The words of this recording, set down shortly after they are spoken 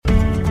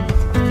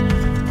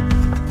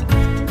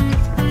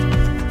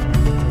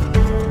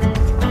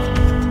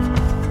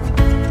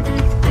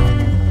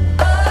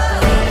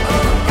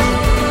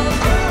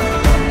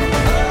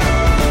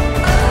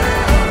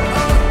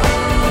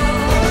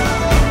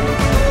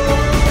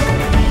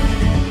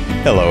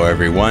Hello,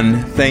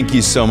 everyone. Thank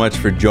you so much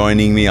for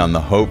joining me on the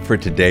Hope for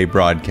Today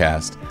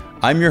broadcast.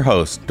 I'm your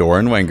host,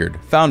 Doran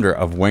Wengard, founder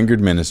of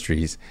Wengard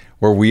Ministries,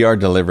 where we are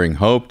delivering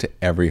hope to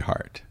every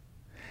heart.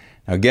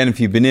 Now, again, if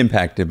you've been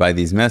impacted by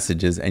these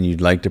messages and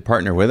you'd like to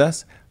partner with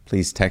us,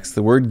 please text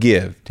the word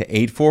GIVE to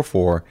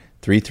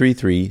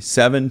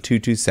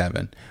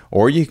 844-333-7227,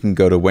 or you can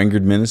go to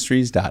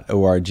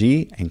wengardministries.org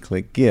and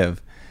click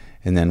GIVE.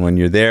 And then when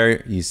you're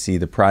there, you see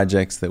the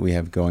projects that we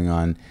have going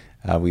on.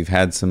 We've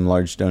had some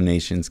large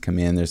donations come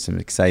in. There's some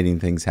exciting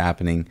things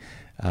happening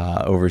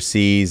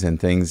overseas and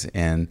things.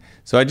 And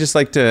so I'd just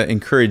like to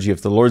encourage you,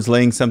 if the Lord's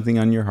laying something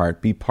on your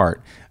heart, be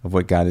part of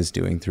what God is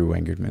doing through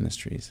Wengard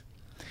Ministries.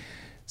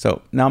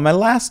 So now my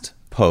last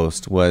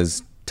post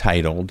was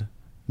titled,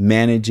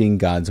 Managing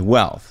God's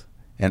Wealth.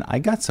 And I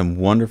got some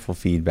wonderful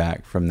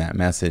feedback from that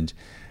message.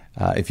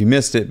 If you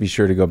missed it, be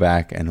sure to go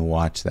back and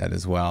watch that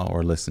as well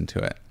or listen to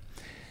it.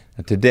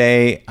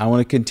 Today, I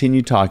want to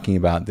continue talking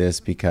about this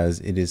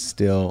because it is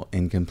still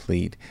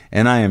incomplete,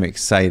 and I am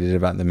excited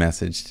about the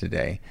message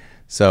today.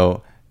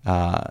 So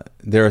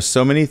there are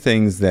so many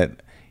things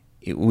that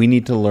we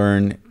need to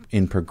learn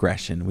in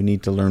progression. We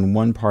need to learn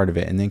one part of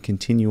it and then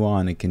continue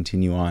on and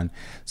continue on.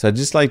 So I'd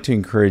just like to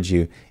encourage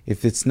you,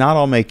 if it's not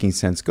all making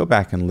sense, go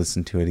back and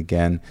listen to it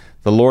again.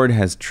 The Lord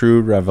has true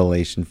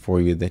revelation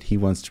for you that He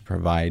wants to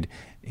provide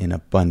in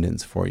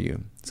abundance for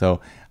you. So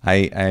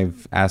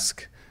I've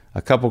asked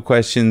a couple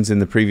questions in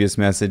the previous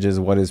messages.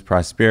 What is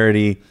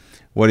prosperity?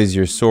 What is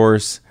your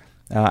source?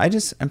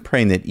 I'm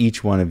praying that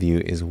each one of you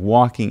is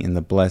walking in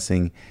the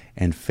blessing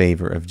and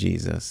favor of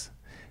Jesus.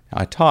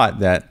 Now, I taught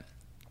that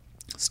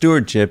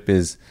stewardship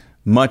is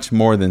much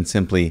more than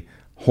simply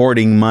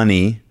hoarding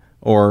money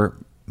or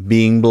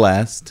being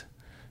blessed.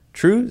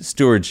 True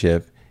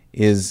stewardship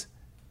is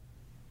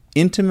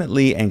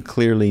intimately and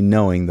clearly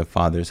knowing the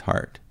Father's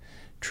heart.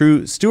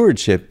 True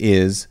stewardship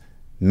is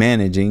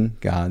managing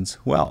God's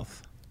wealth.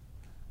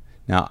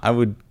 Now, I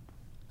would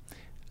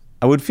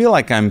feel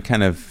like I'm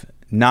kind of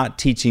not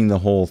teaching the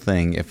whole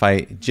thing if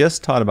I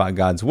just taught about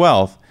God's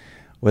wealth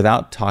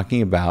without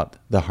talking about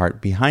the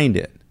heart behind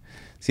it.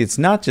 See, it's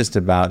not just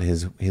about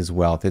his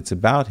wealth, it's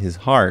about His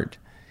heart,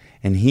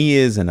 and He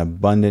is an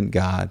abundant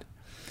God.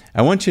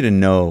 I want you to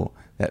know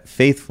that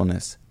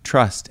faithfulness,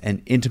 trust,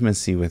 and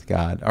intimacy with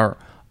God are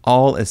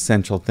all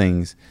essential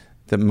things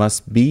that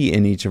must be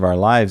in each of our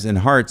lives and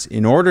hearts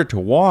in order to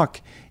walk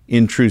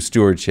in true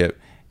stewardship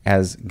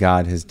as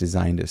God has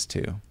designed us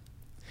to.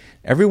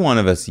 Every one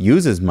of us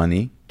uses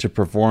money to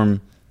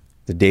perform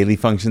the daily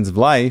functions of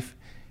life.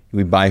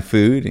 We buy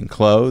food and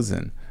clothes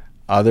and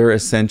other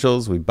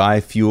essentials. We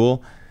buy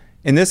fuel.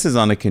 And this is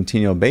on a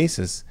continual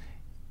basis.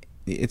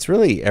 It's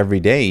really every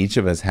day each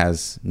of us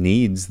has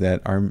needs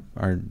that are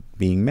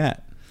being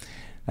met.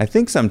 I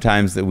think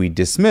sometimes that we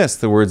dismiss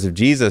the words of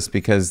Jesus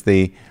because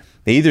they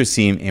either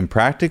seem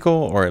impractical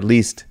or at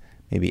least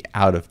maybe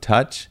out of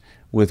touch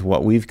with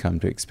what we've come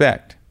to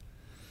expect.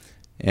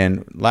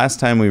 And last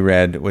time we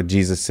read what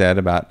Jesus said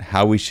about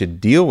how we should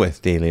deal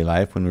with daily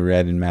life when we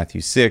read in Matthew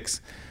 6,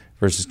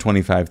 verses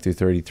 25 through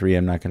 33.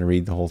 I'm not going to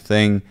read the whole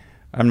thing.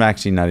 I'm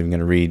actually not even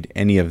going to read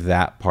any of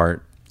that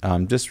part.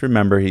 Just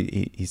remember,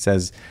 he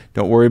says,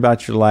 don't worry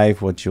about your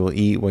life, what you'll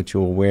eat, what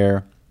you'll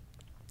wear.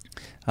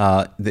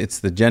 It's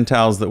the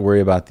Gentiles that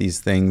worry about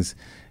these things.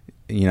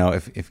 You know,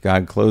 if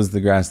God clothes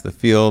the grass of the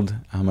field,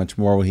 how much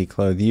more will He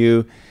clothe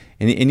you?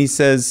 And He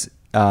says,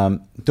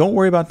 don't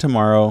worry about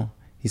tomorrow.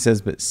 He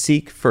says, but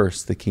seek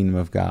first the kingdom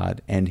of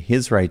God and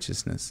His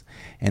righteousness,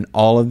 and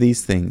all of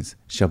these things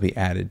shall be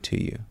added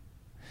to you.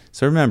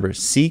 So remember,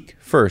 seek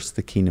first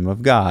the kingdom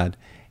of God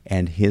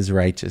and His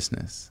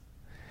righteousness.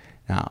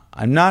 Now,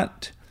 I'm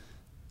not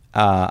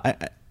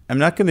going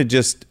to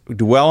just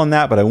dwell on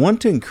that, but I want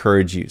to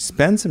encourage you,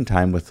 spend some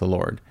time with the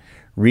Lord,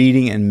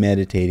 reading and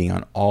meditating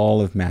on all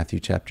of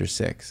Matthew chapter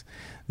 6.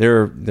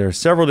 There are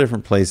several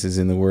different places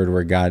in the Word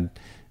where God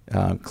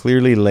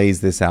clearly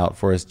lays this out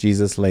for us.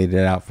 Jesus laid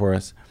it out for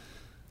us.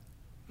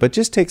 But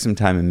just take some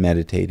time and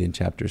meditate in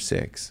chapter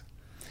 6.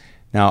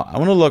 Now, I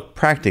want to look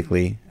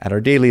practically at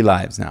our daily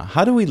lives now.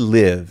 How do we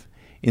live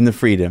in the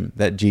freedom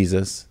that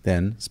Jesus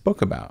then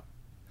spoke about?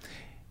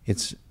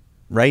 It's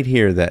right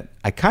here that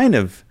I kind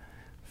of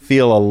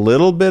feel a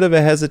little bit of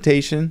a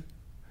hesitation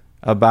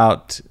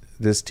about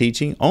this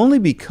teaching, only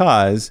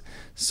because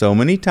so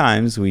many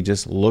times we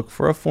just look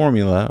for a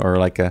formula or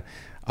like a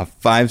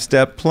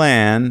 5-step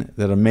plan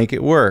that'll make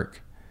it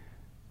work.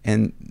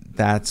 And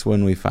that's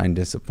when we find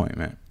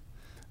disappointment.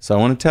 So I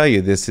want to tell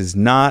you, this is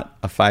not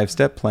a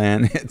 5-step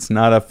plan. It's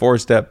not a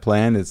 4-step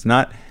plan. It's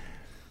not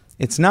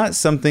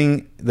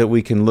something that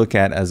we can look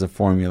at as a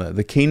formula.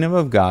 The kingdom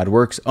of God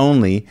works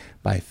only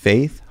by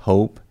faith,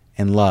 hope,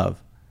 and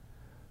love.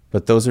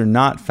 But those are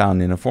not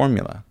found in a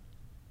formula.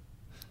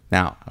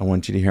 Now, I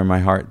want you to hear my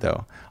heart,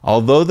 though.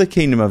 Although the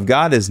kingdom of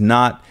God is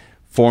not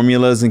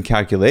formulas and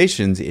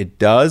calculations, it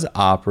does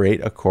operate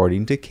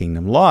according to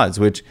kingdom laws,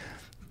 which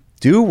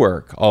do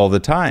work all the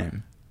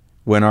time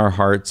when our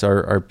hearts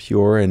are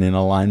pure and in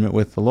alignment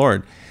with the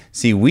Lord.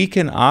 See, we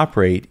can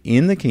operate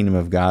in the kingdom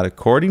of God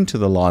according to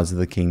the laws of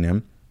the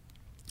kingdom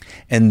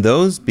And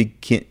those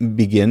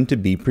begin to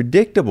be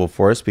predictable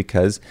for us,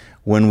 because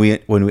when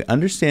we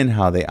understand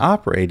how they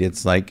operate,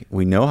 it's like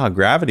we know how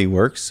gravity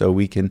works, so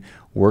we can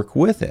work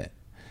with it.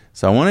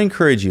 So I want to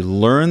encourage you,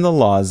 learn the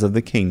laws of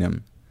the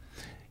kingdom.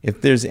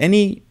 If there's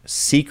any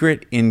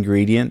secret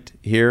ingredient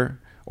here,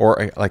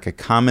 or like a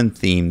common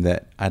theme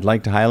that I'd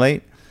like to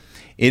highlight,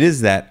 it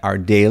is that our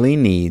daily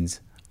needs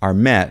are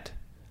met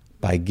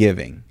by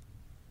giving.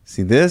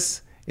 See,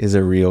 this is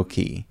a real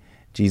key.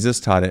 Jesus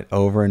taught it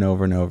over and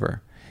over and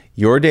over.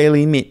 Your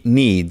daily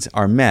needs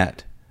are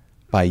met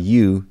by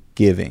you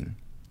giving.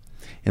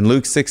 In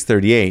Luke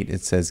 6:38,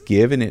 it says,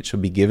 "Give, and it shall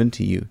be given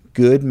to you.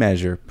 Good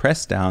measure,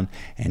 pressed down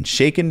and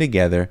shaken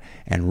together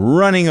and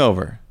running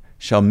over,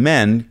 shall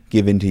men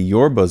give into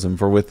your bosom.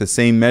 For with the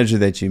same measure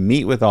that you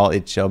meet withal,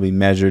 it shall be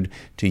measured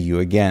to you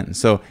again."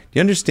 So, do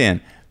you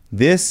understand?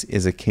 This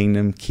is a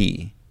kingdom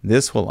key.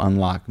 This will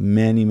unlock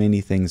many,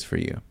 many things for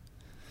you.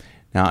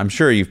 Now, I'm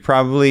sure you've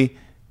probably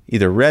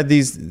either read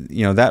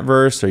that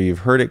verse, or you've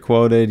heard it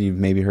quoted. You've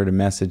maybe heard a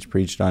message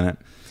preached on it.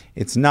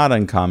 It's not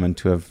uncommon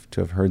to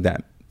have heard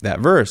that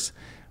verse,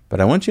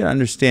 but I want you to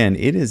understand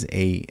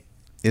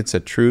it's a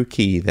true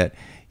key that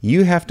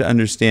you have to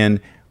understand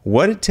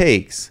what it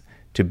takes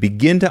to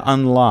begin to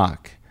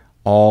unlock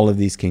all of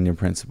these kingdom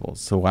principles.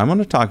 So I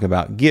want to talk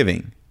about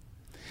giving.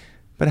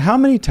 But how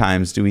many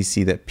times do we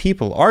see that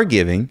people are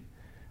giving,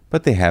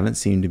 but they haven't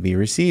seemed to be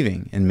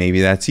receiving? And maybe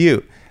that's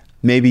you.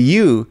 Maybe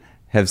you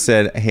have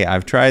said, "Hey,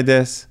 I've tried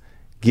this,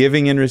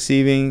 giving and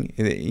receiving,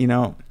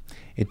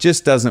 it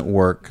just doesn't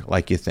work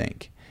like you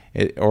think."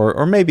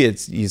 Or maybe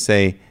you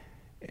say,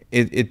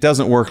 it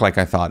doesn't work like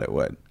I thought it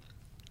would.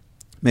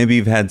 Maybe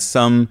you've had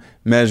some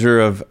measure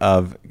of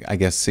I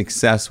guess,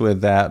 success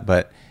with that,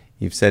 but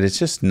you've said it's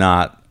just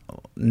not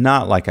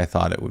like I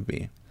thought it would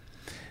be.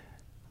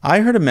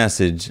 I heard a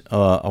message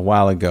a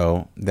while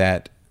ago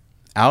that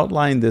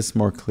outlined this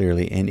more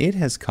clearly, and it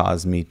has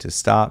caused me to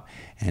stop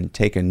and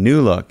take a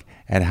new look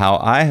at how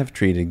I have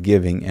treated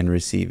giving and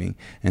receiving.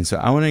 And so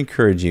I want to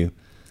encourage you,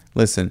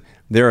 listen,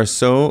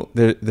 there's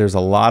a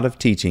lot of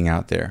teaching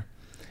out there.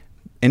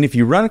 And if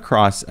you run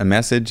across a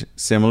message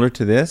similar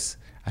to this,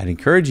 I'd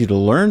encourage you to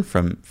learn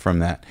from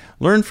that.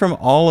 Learn from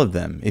all of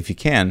them if you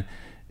can.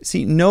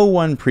 See, no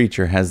one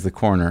preacher has the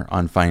corner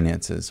on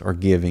finances or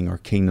giving or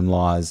kingdom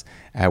laws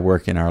at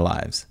work in our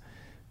lives.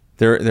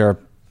 There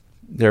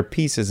are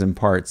pieces and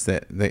parts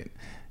that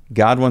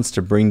God wants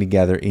to bring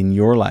together in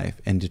your life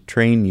and to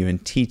train you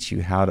and teach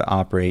you how to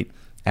operate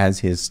as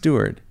His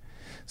steward.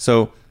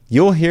 So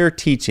you'll hear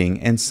teaching,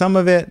 and some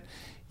of it,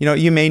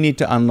 you may need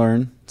to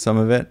unlearn some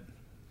of it,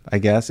 I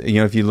guess.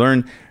 If you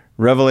learn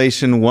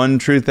Revelation one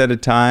truth at a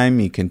time,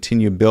 you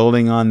continue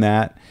building on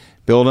that,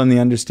 build on the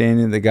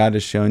understanding that God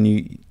has shown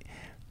you.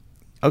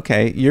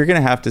 Okay, you're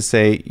going to have to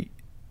say,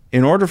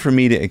 in order for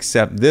me to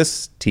accept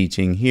this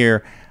teaching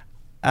here,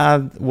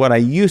 what I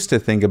used to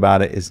think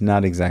about it is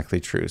not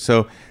exactly true.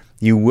 So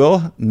you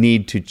will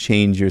need to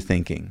change your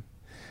thinking,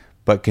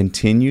 but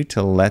continue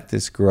to let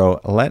this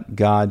grow. Let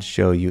God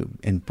show you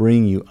and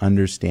bring you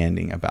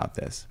understanding about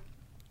this.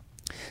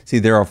 See,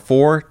 there are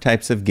 4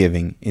 types of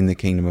giving in the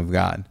kingdom of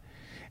God,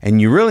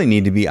 and you really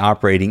need to be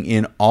operating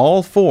in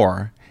all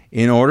 4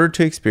 in order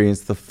to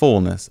experience the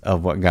fullness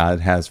of what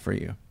God has for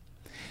you.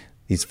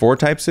 These 4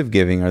 types of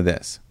giving are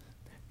this: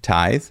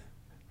 tithe,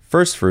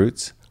 first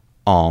fruits,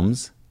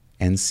 alms,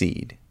 and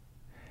seed.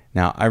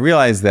 Now, I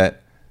realize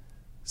that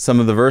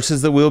some of the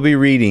verses that we'll be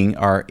reading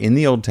are in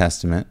the Old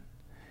Testament,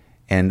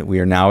 and we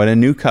are now in a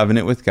new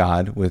covenant with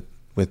God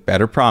with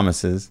better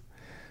promises,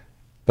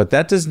 but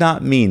that does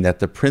not mean that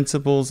the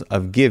principles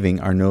of giving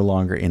are no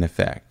longer in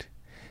effect.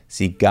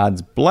 See,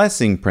 God's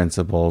blessing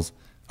principles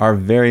are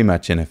very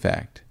much in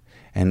effect,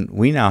 and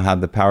we now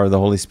have the power of the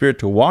Holy Spirit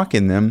to walk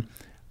in them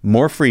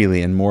more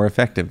freely and more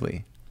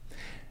effectively.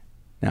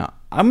 Now,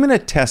 I'm going to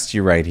test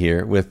you right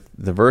here with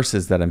the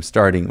verses that I'm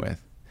starting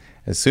with.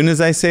 As soon as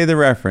I say the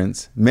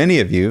reference, many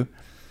of you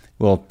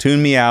will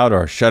tune me out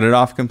or shut it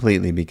off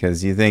completely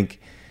because you think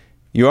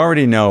you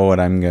already know what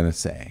I'm going to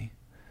say.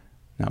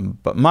 Now,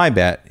 but my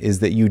bet is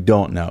that you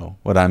don't know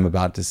what I'm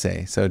about to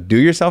say. So do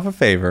yourself a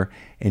favor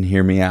and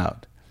hear me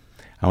out.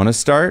 I want to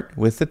start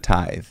with the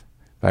tithe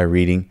by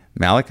reading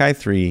Malachi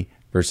 3,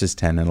 verses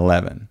 10 and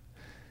 11.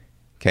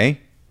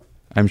 Okay?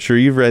 I'm sure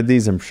you've read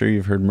these. I'm sure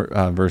you've heard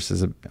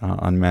verses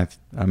on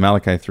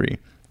Malachi 3.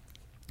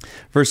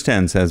 Verse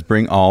 10 says,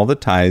 "Bring all the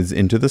tithes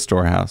into the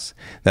storehouse,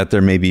 that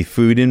there may be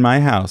food in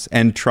my house.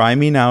 And try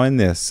me now in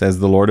this, says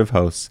the Lord of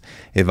hosts,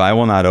 if I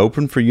will not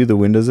open for you the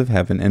windows of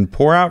heaven and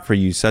pour out for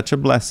you such a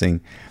blessing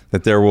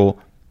that there will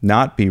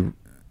not be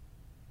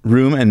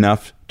room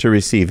enough to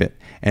receive it.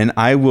 And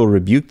I will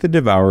rebuke the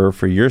devourer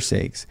for your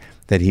sakes,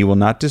 that he will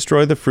not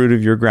destroy the fruit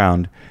of your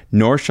ground,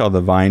 nor shall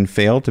the vine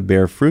fail to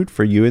bear fruit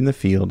for you in the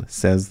field,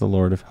 says the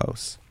Lord of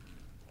hosts."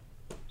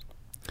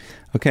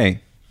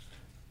 Okay.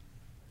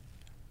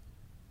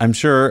 I'm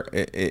sure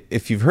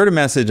if you've heard a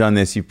message on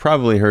this, you've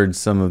probably heard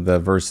some of the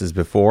verses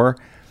before.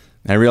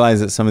 I realize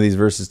that some of these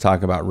verses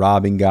talk about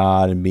robbing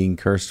God and being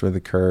cursed with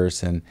a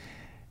curse, and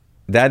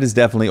that is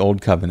definitely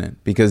old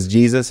covenant because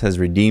Jesus has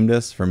redeemed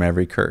us from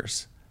every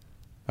curse.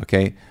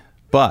 Okay?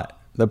 But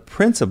the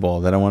principle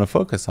that I want to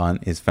focus on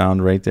is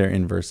found right there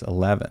in verse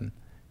 11.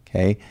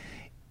 Okay?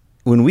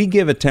 When we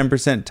give a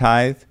 10%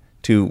 tithe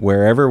to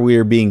wherever we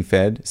are being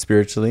fed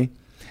spiritually,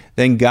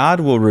 then God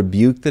will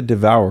rebuke the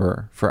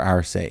devourer for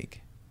our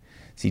sake.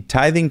 See,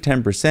 tithing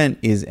 10%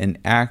 is an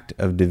act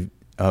of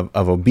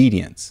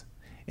obedience,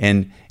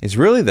 and it's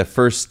really the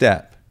first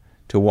step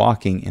to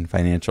walking in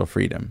financial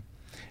freedom.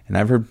 And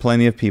I've heard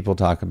plenty of people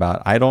talk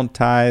about, I don't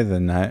tithe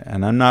and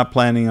I'm not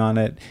planning on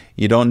it.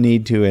 You don't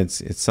need to.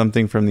 It's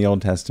something from the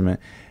Old Testament.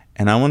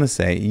 And I want to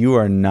say you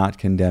are not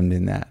condemned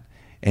in that.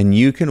 And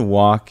you can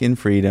walk in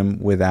freedom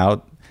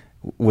without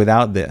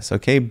this,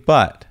 okay?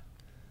 But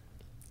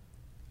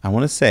I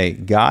want to say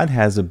God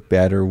has a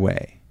better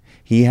way.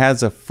 He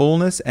has a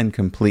fullness and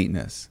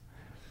completeness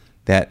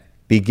that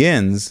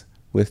begins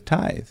with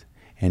tithe.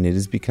 And it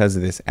is because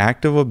of this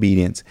act of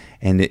obedience,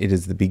 and it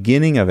is the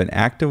beginning of an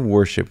act of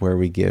worship where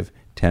we give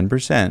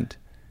 10%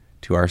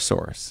 to our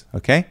source,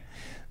 okay?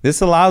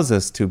 This allows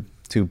us to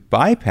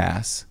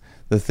bypass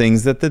the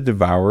things that the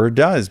devourer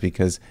does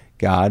because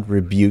God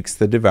rebukes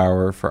the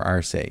devourer for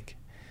our sake.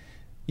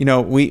 You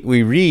know,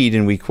 we read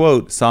and we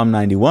quote Psalm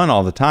 91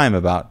 all the time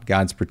about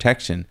God's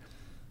protection.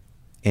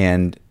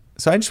 And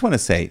so I just want to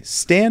say,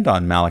 stand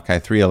on Malachi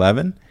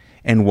 3:11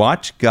 and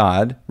watch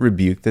God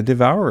rebuke the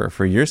devourer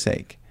for your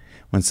sake.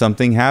 When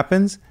something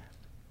happens,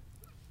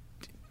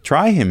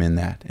 try him in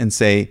that and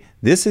say,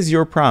 this is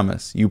your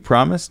promise. You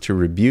promise to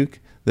rebuke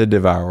the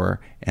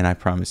devourer, and I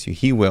promise you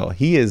he will.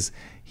 He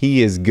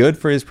is good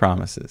for his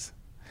promises.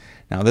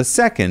 Now, the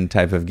second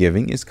type of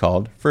giving is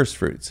called first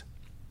fruits.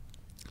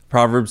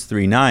 Proverbs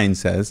 3:9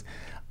 says,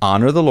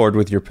 honor the Lord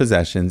with your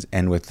possessions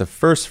and with the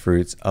first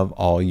fruits of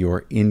all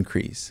your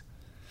increase.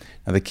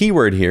 Now, the key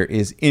word here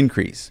is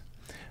increase.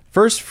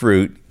 First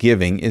fruit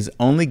giving is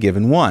only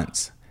given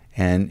once,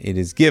 and it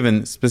is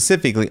given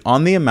specifically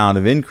on the amount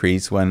of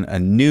increase when a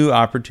new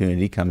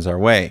opportunity comes our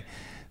way.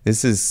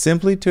 This is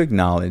simply to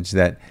acknowledge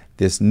that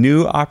this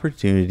new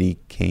opportunity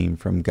came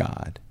from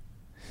God.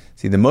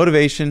 See, the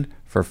motivation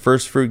for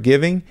first fruit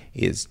giving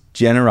is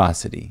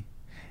generosity.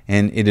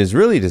 And it is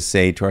really to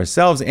say to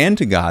ourselves and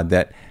to God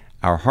that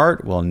our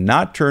heart will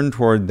not turn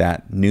toward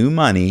that new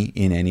money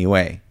in any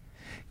way.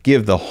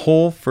 Give the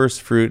whole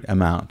first fruit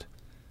amount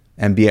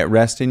and be at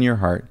rest in your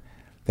heart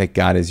that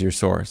God is your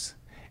source.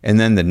 And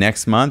then the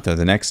next month or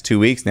the next 2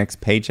 weeks,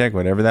 next paycheck,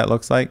 whatever that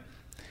looks like,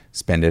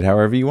 spend it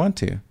however you want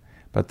to.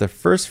 But the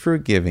first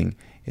fruit giving,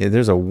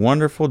 there's a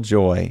wonderful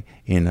joy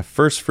in the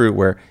first fruit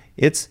where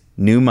it's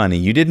new money.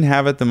 You didn't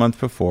have it the month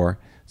before,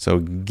 so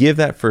give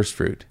that first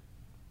fruit,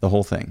 the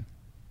whole thing.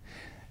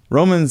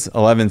 Romans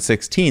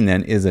 11:16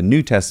 then is a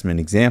New Testament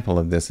example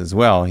of this as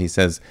well. He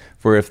says,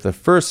 for if the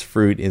first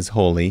fruit is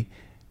holy,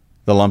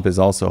 the lump is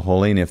also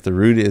holy, and if the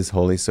root is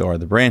holy, so are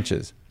the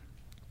branches.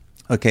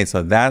 Okay,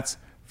 so that's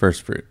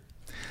first fruit.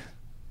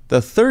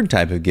 The third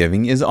type of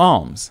giving is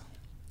alms.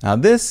 Now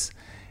this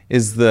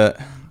is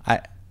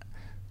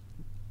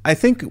I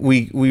think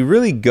we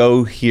really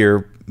go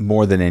here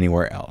more than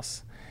anywhere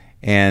else.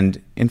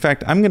 And in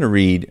fact, I'm going to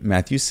read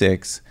Matthew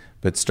 6,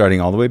 but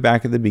starting all the way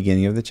back at the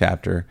beginning of the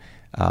chapter,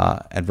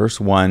 at verse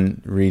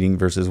 1, reading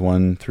verses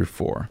 1 through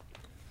 4.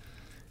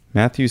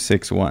 Matthew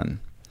 6:1.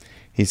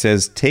 He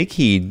says, take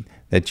heed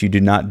that you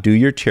do not do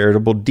your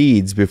charitable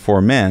deeds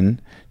before men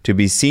to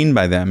be seen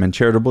by them, and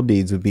charitable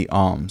deeds would be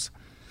alms.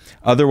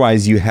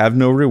 Otherwise you have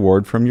no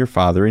reward from your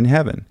Father in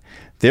heaven.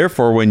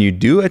 Therefore, when you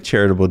do a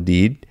charitable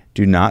deed,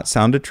 do not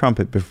sound a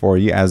trumpet before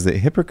you as the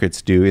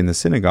hypocrites do in the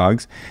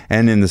synagogues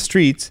and in the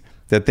streets,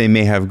 that they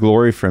may have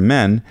glory from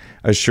men.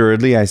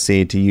 Assuredly, I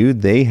say to you,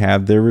 they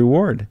have their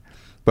reward.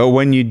 But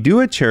when you do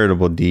a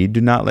charitable deed,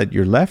 do not let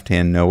your left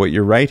hand know what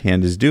your right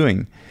hand is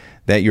doing,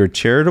 that your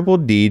charitable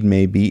deed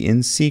may be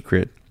in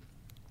secret.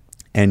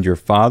 And your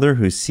Father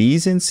who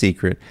sees in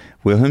secret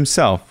will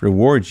himself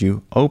reward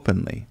you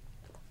openly.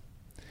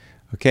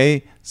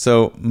 Okay,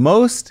 so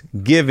most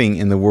giving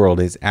in the world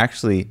is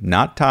actually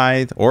not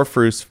tithe or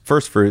first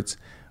fruits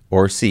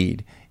or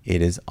seed.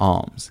 It is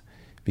alms,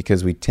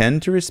 because we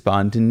tend to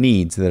respond to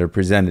needs that are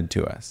presented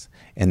to us,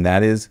 and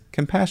that is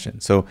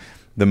compassion. So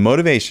the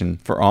motivation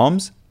for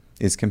alms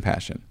is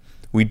compassion.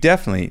 We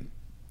definitely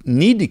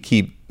need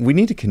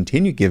to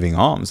continue giving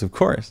alms, of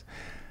course.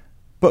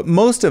 But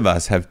most of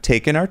us have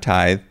taken our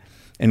tithe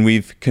and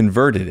we've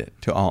converted it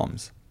to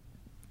alms.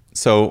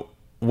 So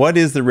what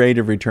is the rate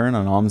of return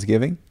on alms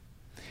giving?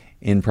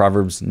 In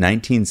Proverbs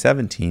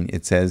 19:17,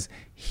 it says,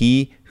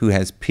 he who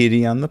has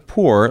pity on the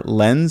poor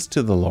lends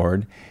to the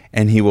Lord,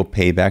 and he will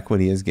pay back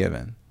what he has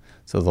given.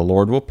 So the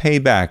Lord will pay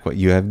back what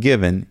you have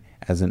given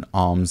as an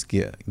alms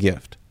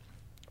gift.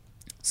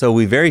 So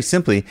we very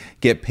simply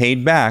get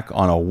paid back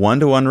on a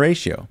 1-to-1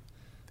 ratio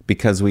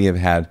because we have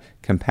had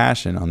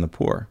compassion on the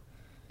poor.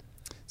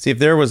 See, if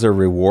there was a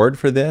reward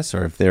for this,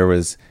 or if there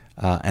was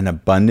an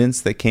abundance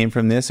that came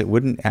from this, it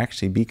wouldn't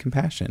actually be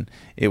compassion.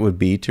 It would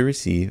be to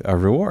receive a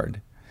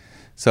reward.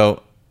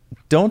 So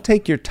don't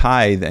take your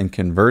tithe and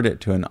convert it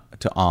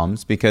to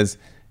alms, because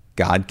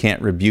God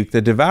can't rebuke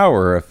the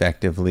devourer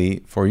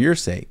effectively for your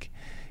sake.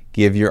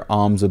 Give your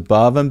alms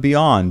above and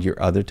beyond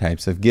your other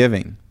types of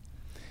giving.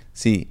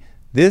 See,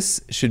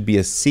 this should be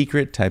a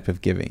secret type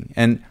of giving,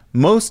 and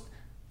most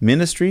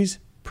ministries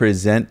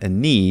present a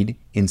need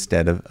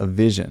instead of a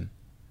vision.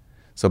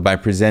 So by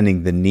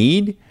presenting the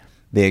need,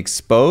 they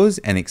expose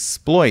and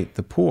exploit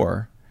the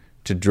poor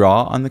to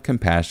draw on the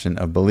compassion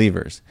of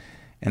believers.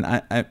 And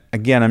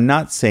I'm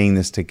not saying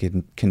this to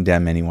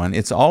condemn anyone.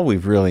 It's all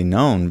we've really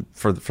known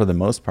for the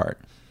most part.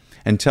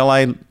 Until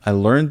I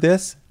learned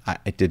this, I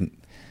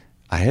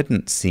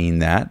hadn't seen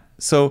that.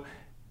 So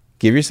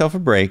give yourself a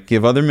break.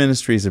 Give other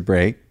ministries a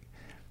break.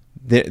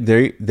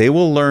 They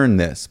will learn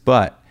this.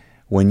 But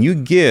when you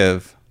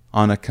give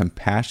on a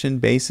compassion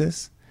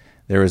basis,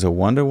 there is a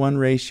 1-to-1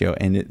 ratio,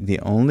 and the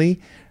only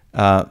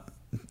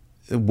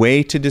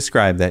way to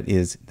describe that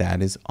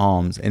is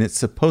alms, and it's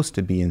supposed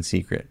to be in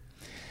secret.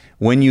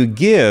 When you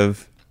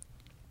give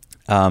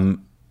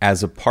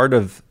as a part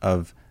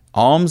of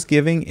alms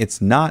giving,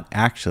 it's not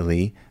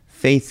actually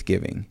faith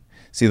giving.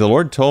 See, the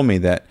Lord told me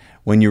that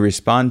when you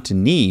respond to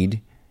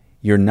need,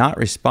 you're not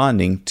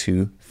responding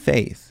to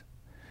faith,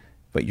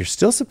 but you're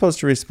still supposed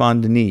to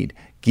respond to need.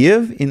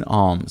 Give in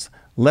alms.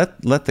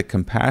 Let the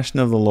compassion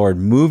of the Lord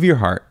move your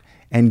heart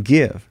and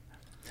give,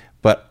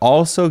 but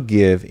also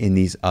give in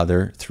these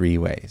other 3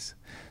 ways.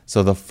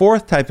 So the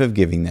 4th type of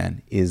giving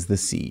then is the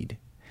seed.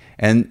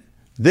 And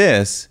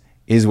this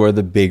is where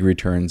the big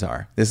returns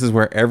are. This is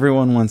where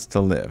everyone wants to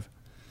live.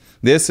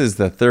 This is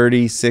the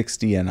 30,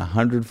 60, and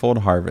 100-fold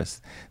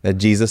harvest that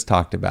Jesus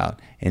talked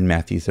about in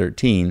Matthew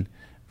 13,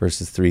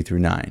 verses 3 through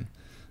 9.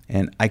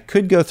 And I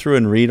could go through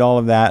and read all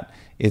of that.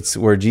 It's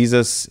where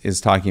Jesus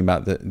is talking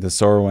about the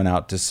sower went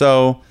out to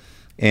sow.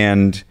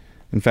 And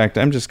in fact,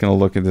 I'm just going to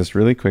look at this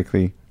really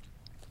quickly.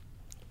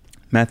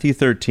 Matthew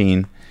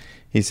 13,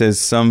 he says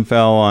some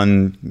fell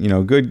on,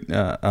 good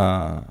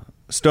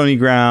stony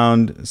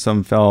ground,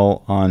 some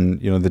fell on,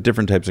 the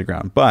different types of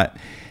ground. But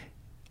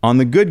on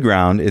the good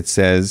ground, it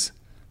says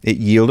it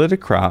yielded a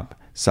crop,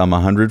 some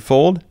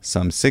 100-fold,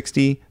 some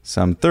 60,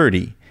 some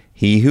 30.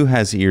 He who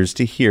has ears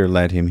to hear,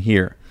 let him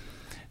hear.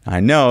 I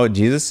know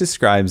Jesus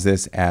describes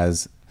this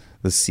as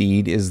the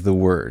seed is the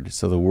word.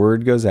 So the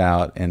word goes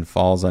out and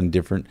falls on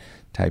different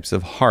types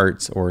of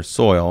hearts or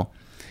soil.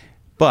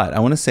 But I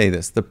want to say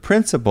this, the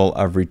principle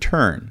of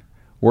return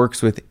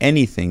works with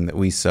anything that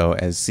we sow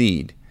as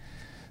seed.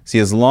 See,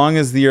 as long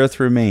as the earth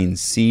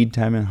remains, seed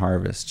time and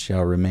harvest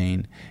shall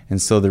remain.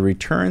 And so the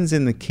returns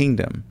in the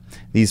kingdom,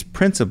 these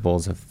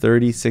principles of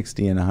 30,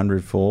 60, and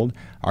 100-fold,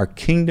 are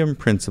kingdom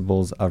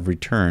principles of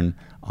return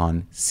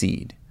on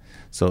seed.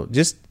 So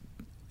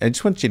I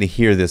just want you to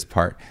hear this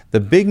part. The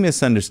big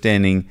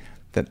misunderstanding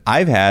that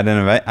I've had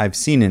and I've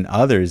seen in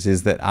others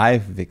is that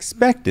I've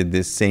expected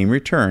this same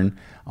return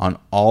on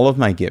all of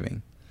my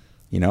giving.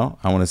 I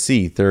want to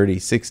see 30,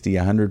 60,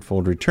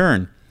 100-fold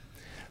return.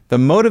 The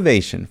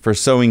motivation for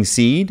sowing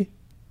seed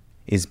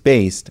is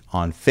based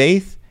on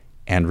faith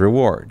and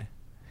reward.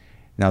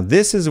 Now,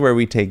 this is where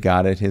we take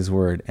God at His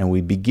word and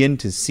we begin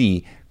to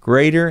see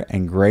greater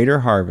and greater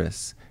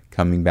harvests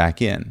coming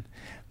back in.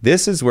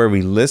 This is where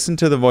we listen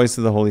to the voice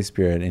of the Holy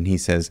Spirit and He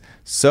says,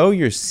 sow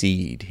your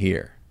seed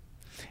here.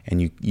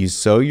 And you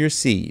sow your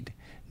seed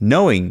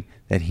knowing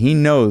that He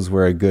knows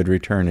where a good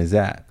return is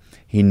at.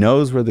 He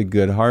knows where the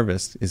good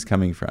harvest is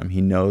coming from.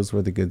 He knows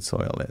where the good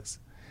soil is.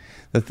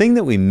 The thing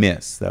that we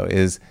miss, though,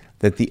 is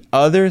that the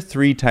other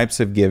 3 types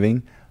of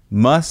giving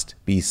must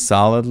be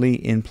solidly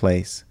in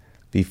place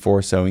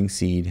before sowing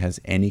seed has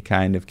any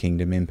kind of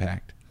kingdom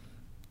impact.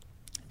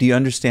 Do you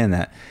understand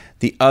that?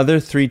 The other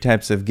 3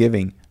 types of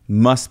giving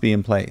must be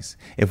in place.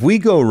 If we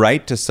go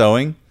right to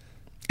sowing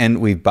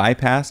and we've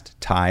bypassed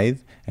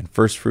tithe and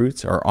first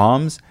fruits or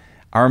alms,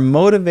 our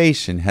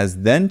motivation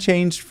has then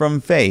changed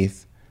from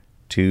faith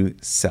to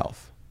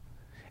self.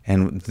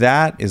 And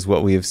that is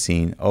what we have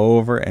seen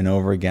over and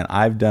over again.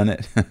 I've done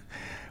it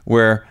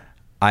where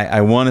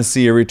I want to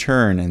see a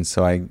return. And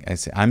so I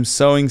say, I'm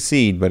sowing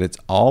seed, but it's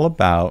all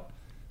about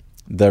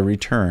the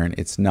return.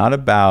 It's not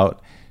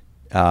about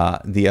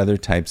the other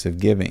types of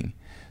giving.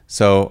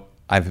 So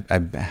I've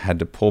had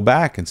to pull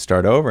back and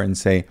start over and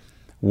say,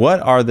 what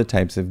are the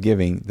types of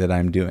giving that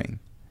I'm doing?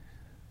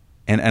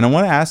 And I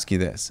want to ask you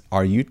this.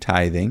 Are you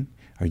tithing?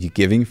 Are you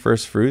giving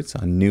first fruits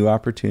on new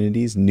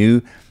opportunities,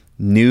 new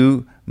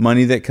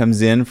money that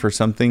comes in for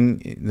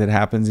something that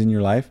happens in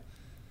your life?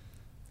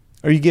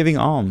 Are you giving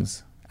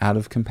alms out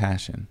of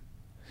compassion?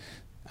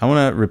 I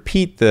want to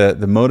repeat the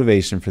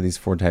motivation for these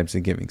 4 types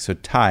of giving. So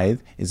tithe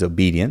is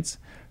obedience.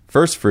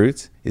 First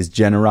fruits is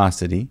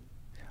generosity.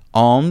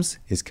 Alms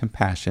is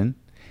compassion.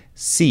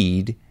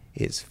 Seed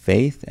is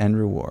faith and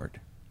reward.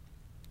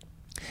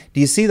 Do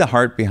you see the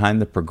heart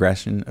behind the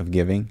progression of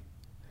giving?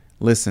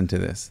 Listen to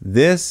this.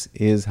 This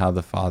is how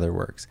the Father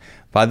works.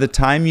 By the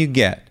time you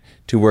get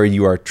to where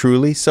you are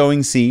truly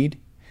sowing seed,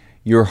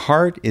 your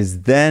heart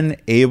is then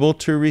able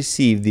to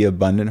receive the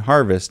abundant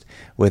harvest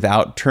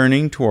without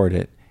turning toward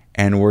it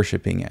and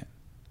worshiping it.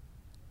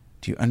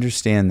 Do you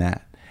understand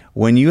that?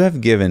 when you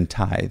have given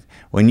tithe,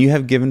 when you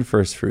have given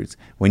first fruits,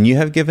 when you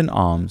have given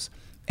alms,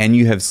 and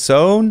you have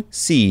sown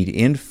seed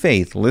in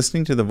faith,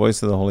 listening to the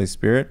voice of the Holy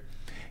Spirit,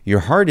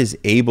 your heart is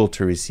able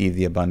to receive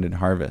the abundant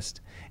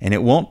harvest, and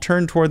it won't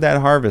turn toward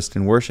that harvest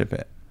and worship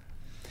it.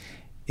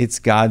 It's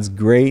God's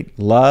great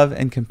love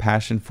and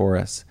compassion for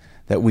us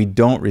that we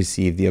don't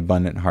receive the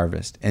abundant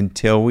harvest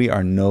until we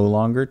are no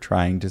longer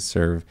trying to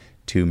serve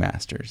two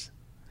masters.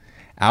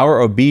 Our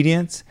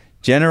obedience,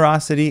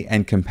 generosity,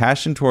 and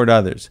compassion toward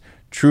others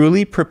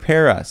truly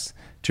prepare us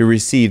to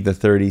receive the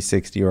 30,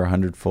 60, or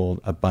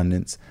 100-fold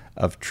abundance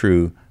of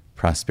true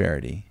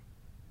prosperity.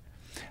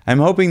 I'm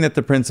hoping that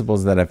the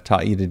principles that I've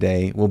taught you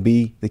today will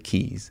be the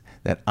keys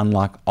that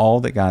unlock all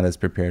that God has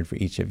prepared for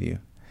each of you.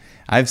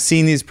 I've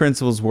seen these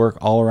principles work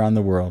all around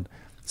the world,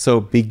 so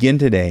begin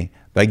today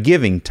by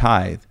giving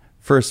tithe,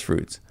 first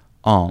fruits,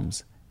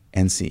 alms,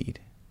 and seed.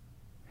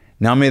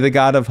 Now may the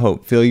God of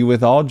hope fill you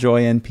with all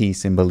joy and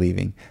peace in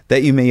believing,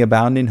 that you may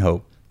abound in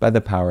hope by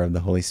the power of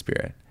the Holy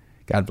Spirit.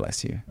 God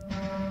bless you.